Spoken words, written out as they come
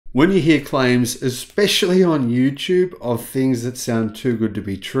When you hear claims, especially on YouTube, of things that sound too good to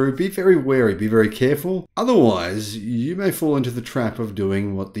be true, be very wary, be very careful. Otherwise, you may fall into the trap of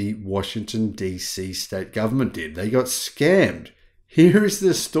doing what the Washington, D.C. state government did. They got scammed. Here is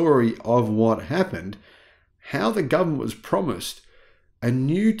the story of what happened, how the government was promised a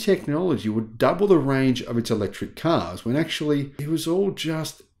new technology would double the range of its electric cars, when actually it was all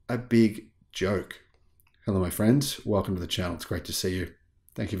just a big joke. Hello, my friends. Welcome to the channel. It's great to see you.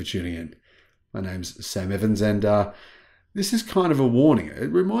 Thank you for tuning in. My name's Sam Evans, and this is kind of a warning. It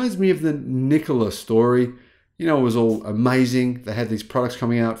reminds me of the Nikola story. You know, it was all amazing. They had these products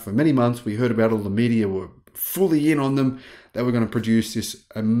coming out for many months. We heard about all the media were fully in on them. They were going to produce this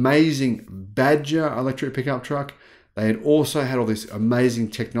amazing Badger electric pickup truck. They had also had all this amazing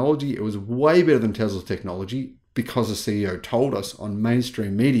technology. It was way better than Tesla's technology because the CEO told us on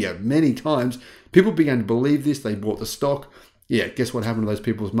mainstream media many times. People began to believe this. They bought the stock. Yeah, guess what happened to those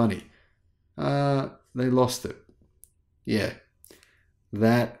people's money? They lost it. Yeah,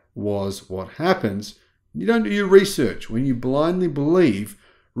 that was what happens. You don't do your research when you blindly believe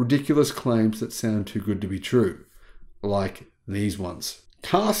ridiculous claims that sound too good to be true, like these ones.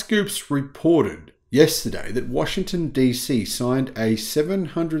 Car Scoops reported yesterday that Washington, D.C. signed a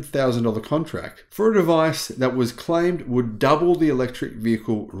 $700,000 contract for a device that was claimed would double the electric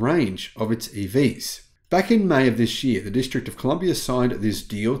vehicle range of its EVs. Back in May of this year, the District of Columbia signed this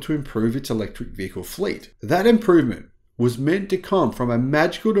deal to improve its electric vehicle fleet. That improvement was meant to come from a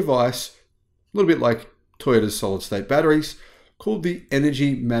magical device, a little bit like Toyota's solid-state batteries, called the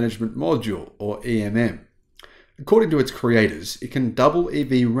Energy Management Module, or EMM. According to its creators, it can double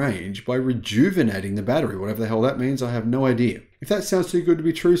EV range by rejuvenating the battery. Whatever the hell that means, I have no idea. If that sounds too good to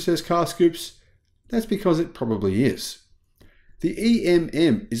be true, says Car Scoops, that's because it probably is. The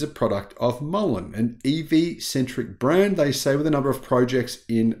EMM is a product of Mullen, an EV-centric brand, they say, with a number of projects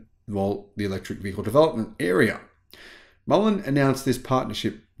in, well, the electric vehicle development area. Mullen announced this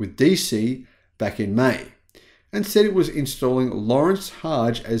partnership with DC back in May and said it was installing Lawrence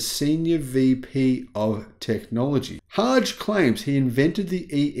Hodge as Senior VP of Technology. Hodge claims he invented the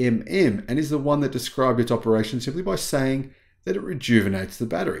EMM and is the one that described its operation simply by saying that it rejuvenates the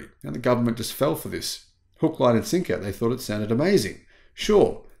battery. And the government just fell for this. Hook, line, and sinker. They thought it sounded amazing.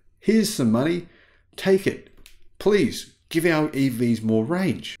 Sure, here's some money. Take it. Please, give our EVs more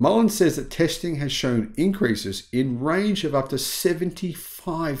range. Mullen says that testing has shown increases in range of up to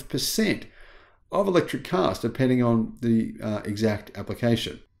 75% of electric cars, depending on the exact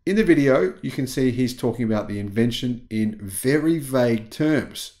application. In the video, you can see he's talking about the invention in very vague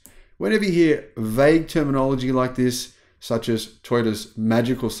terms. Whenever you hear vague terminology like this, such as Toyota's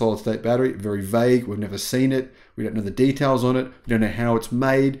magical solid-state battery, very vague, we've never seen it, we don't know the details on it, we don't know how it's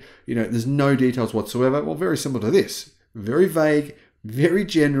made, you know, there's no details whatsoever. Well, very similar to this. Very vague, very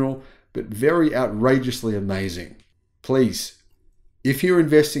general, but very outrageously amazing. Please, if you're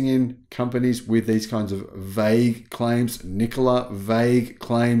investing in companies with these kinds of vague claims, Nikola vague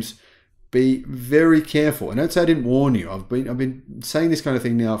claims, be very careful. And don't say I didn't warn you. I've been saying this kind of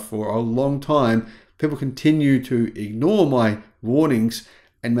thing now for a long time. People continue to ignore my warnings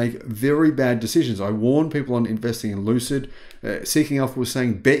and make very bad decisions. I warn people on investing in Lucid. Seeking Alpha was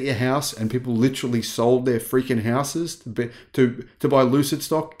saying bet your house, and people literally sold their freaking houses to buy Lucid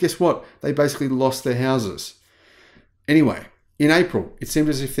stock. Guess what? They basically lost their houses. Anyway, in April, it seemed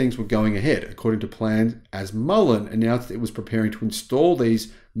as if things were going ahead according to plan, as Mullen announced that it was preparing to install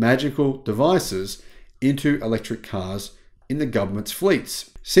these magical devices into electric cars in the government's fleets.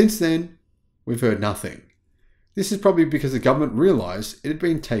 Since then, we've heard nothing. This is probably because the government realized it had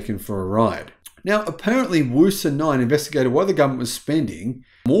been taken for a ride. Now, apparently, Woosa 9 investigated why the government was spending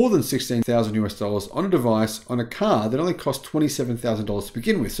more than $16,000 on a device on a car that only cost $27,000 to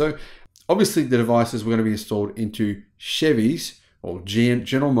begin with. So obviously the devices were going to be installed into Chevys or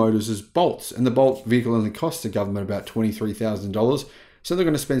General Motors' Bolts, and the Bolt vehicle only costs the government about $23,000. So they're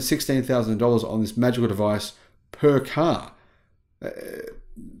going to spend $16,000 on this magical device per car,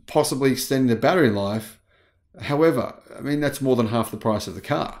 possibly extending the battery life. However, I mean, that's more than half the price of the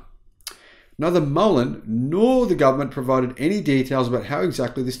car. Neither Mullen nor the government provided any details about how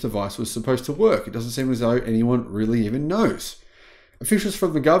exactly this device was supposed to work. It doesn't seem as though anyone really even knows. Officials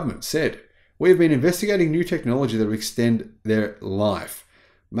from the government said, "We have been investigating new technology that will extend their life,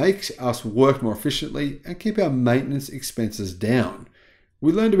 makes us work more efficiently, and keep our maintenance expenses down.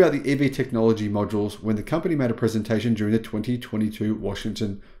 We learned about the EV technology modules when the company made a presentation during the 2022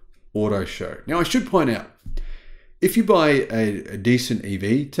 Washington Auto Show." Now, I should point out, if you buy a decent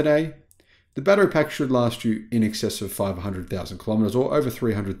EV today, the battery pack should last you in excess of 500,000 kilometers or over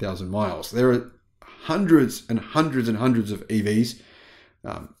 300,000 miles. There are hundreds and hundreds and hundreds of EVs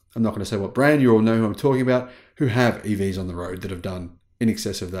I'm not going to say what brand, you all know who I'm talking about, who have EVs on the road that have done in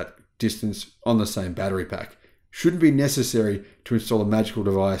excess of that distance on the same battery pack. Shouldn't be necessary to install a magical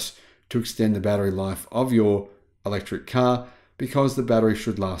device to extend the battery life of your electric car, because the battery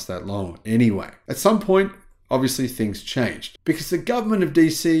should last that long anyway. At some point, obviously things changed because the government of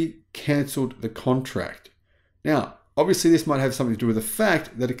DC cancelled the contract. Now, obviously this might have something to do with the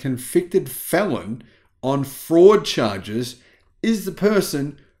fact that a convicted felon on fraud charges is the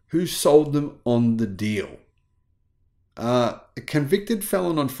person who sold them on the deal. A convicted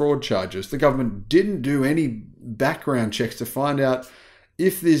felon on fraud charges, the government didn't do any background checks to find out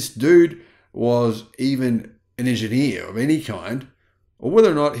if this dude was even an engineer of any kind, or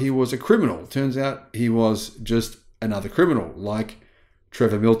whether or not he was a criminal. Turns out he was just another criminal, like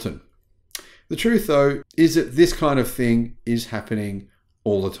Trevor Milton. The truth, though, is that this kind of thing is happening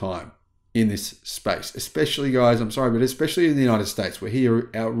all the time in this space. Especially, guys, I'm sorry, but especially in the United States, we hear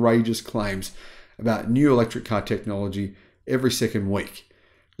outrageous claims about new electric car technology every second week.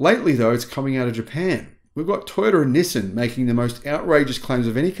 Lately, though, it's coming out of Japan. We've got Toyota and Nissan making the most outrageous claims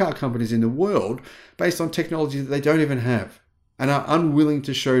of any car companies in the world based on technology that they don't even have and are unwilling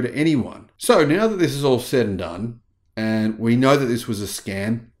to show to anyone. So now that this is all said and done, and we know that this was a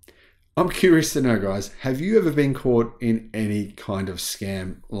scam, I'm curious to know, guys, have you ever been caught in any kind of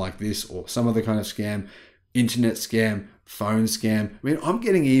scam like this, or some other kind of scam, internet scam, phone scam? I mean, I'm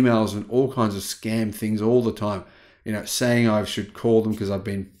getting emails and all kinds of scam things all the time, you know, saying I should call them because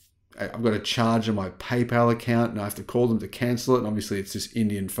I've got a charge on my PayPal account and I have to call them to cancel it. And obviously it's this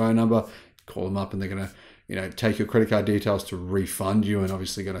Indian phone number. Call them up and they're going to, you know, take your credit card details to refund you and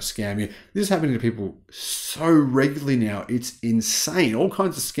obviously going to scam you. This is happening to people so regularly now. It's insane. All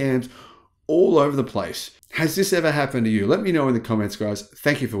kinds of scams all over the place. Has this ever happened to you? Let me know in the comments, guys.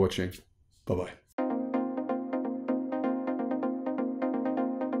 Thank you for watching. Bye-bye.